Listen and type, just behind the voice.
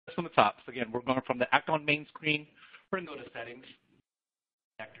from the top. So again, we're going from the Acton main screen. We're going to go to Settings,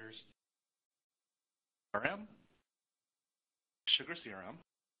 Connectors, CRM, Sugar CRM.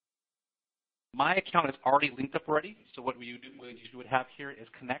 My account is already linked up already. So what you would have here is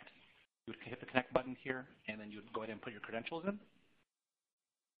Connect. You would hit the Connect button here, and then you would go ahead and put your credentials in.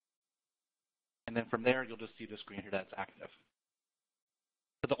 And then from there, you'll just see the screen here that's active.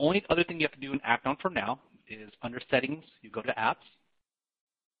 So the only other thing you have to do in Acton for now is under Settings, you go to Apps.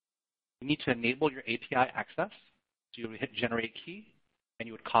 You need to enable your API access. So you would hit Generate Key, and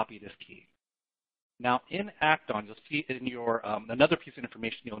you would copy this key. Now in Acton, you'll see in your another piece of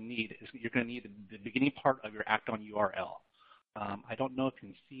information you'll need is you're going to need the beginning part of your Acton URL. I don't know if you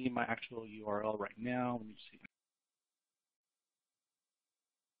can see my actual URL right now. Let me see.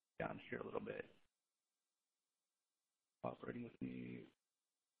 Down here a little bit. Operating with me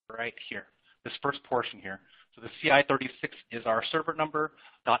right here. This first portion here. So the CI36 is our server number,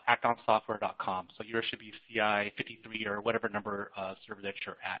 .actonsoftware.com. So yours should be CI53 or whatever number server that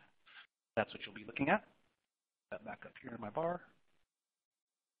you're at. That's what you'll be looking at. That back up here in my bar.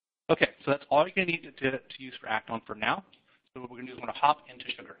 Okay, so that's all you're going to need to use for Acton for now. So what we're going to do is we're going to hop into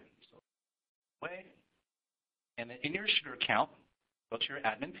Sugar. So away. And then in your Sugar account, go to your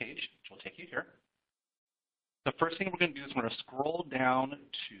admin page, which will take you here. The first thing we're going to do is we're going to scroll down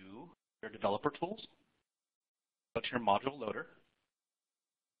to your developer tools. Go to your module loader.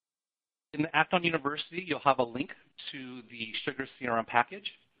 In the Acton University, you'll have a link to the Sugar CRM package.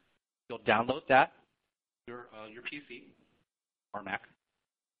 You'll download that, your PC or Mac.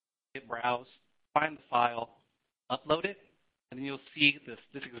 Hit Browse, find the file, upload it, and then you'll see this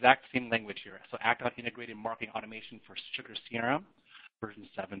exact same language here. So Acton Integrated Marketing Automation for Sugar CRM, version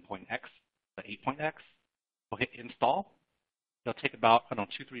 7.x to 8.x. We'll hit Install. It'll take about,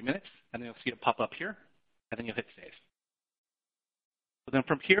 2-3 minutes, and then you'll see it pop up here, and then you'll hit Save. So then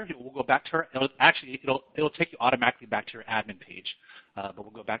from here, we'll go back to it'll take you automatically back to your admin page. But we'll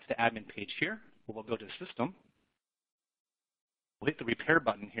go back to the admin page here. We'll go to System. We'll hit the Repair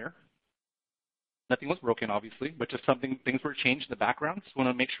button here. Nothing was broken, obviously, but just things were changed in the background. So we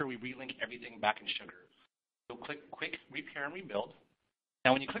want to make sure we relink everything back in Sugar. So click Quick Repair and Rebuild.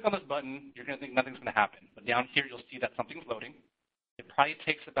 Now when you click on this button, you're going to think nothing's going to happen. But down here, you'll see that something's loading. It probably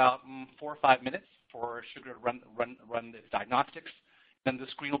takes about 4 or 5 minutes for Sugar to run its diagnostics. Then the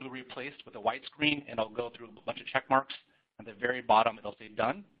screen will be replaced with a white screen, and it'll go through a bunch of check marks. At the very bottom, it'll say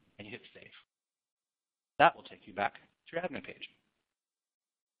Done, and you hit Save. That will take you back to your admin page.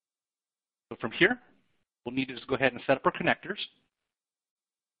 So from here, we'll need to just go ahead and set up our connectors.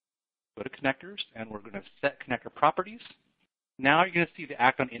 Go to Connectors, and we're going to set connector properties. Now you're going to see the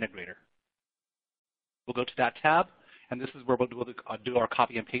Acton Integrator. We'll go to that tab, and this is where we'll do our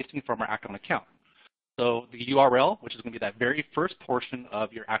copy and pasting from our Acton account. So the URL, which is going to be that very first portion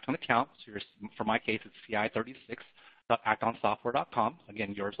of your Acton account, so for my case, it's ci36.actonsoftware.com.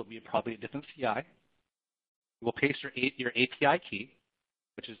 Again, yours will be probably a different CI. We'll paste your API key,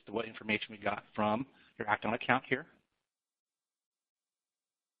 which is what information we got from your Acton account here.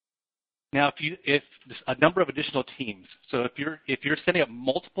 Now, if a number of additional teams, so if you're setting up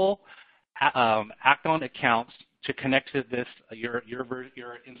multiple Acton accounts to connect to this your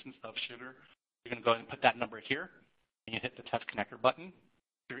instance of Sugar, you're going to go ahead and put that number here, and you hit the Test Connector button.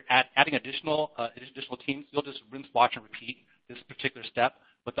 If you're adding additional teams, you'll just rinse, watch, and repeat this particular step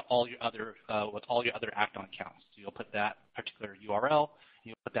with all your other Acton accounts. So you'll put that particular URL, and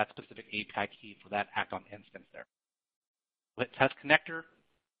you'll put that specific API key for that Acton instance there. We'll hit Test Connector.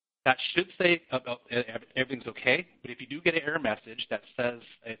 That should say everything's okay, but if you do get an error message that says,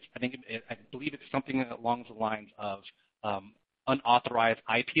 I believe it's something along the lines of unauthorized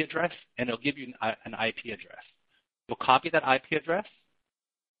IP address, and it'll give you an IP address. You'll copy that IP address,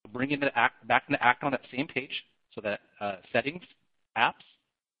 bring it back into Acton on that same page, so that Settings, Apps,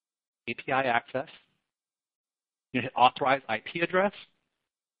 API Access, you hit Authorize IP address,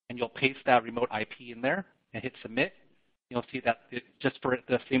 and you'll paste that remote IP in there and hit Submit. You'll see that just for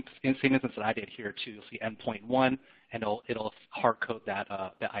the same instance that I did here too, you'll see endpoint 1, and it'll hard code that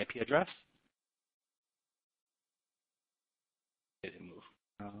IP address. It didn't move.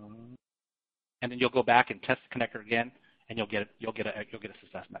 And then you'll go back and test the connector again, and you'll get a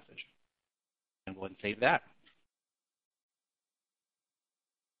success message. And go ahead and save that.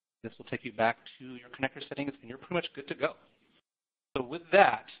 This will take you back to your connector settings, and you're pretty much good to go. So with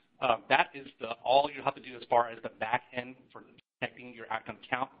that, that is all you have to do as far as the back end for connecting your Acton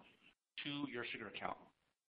account to your Sugar account.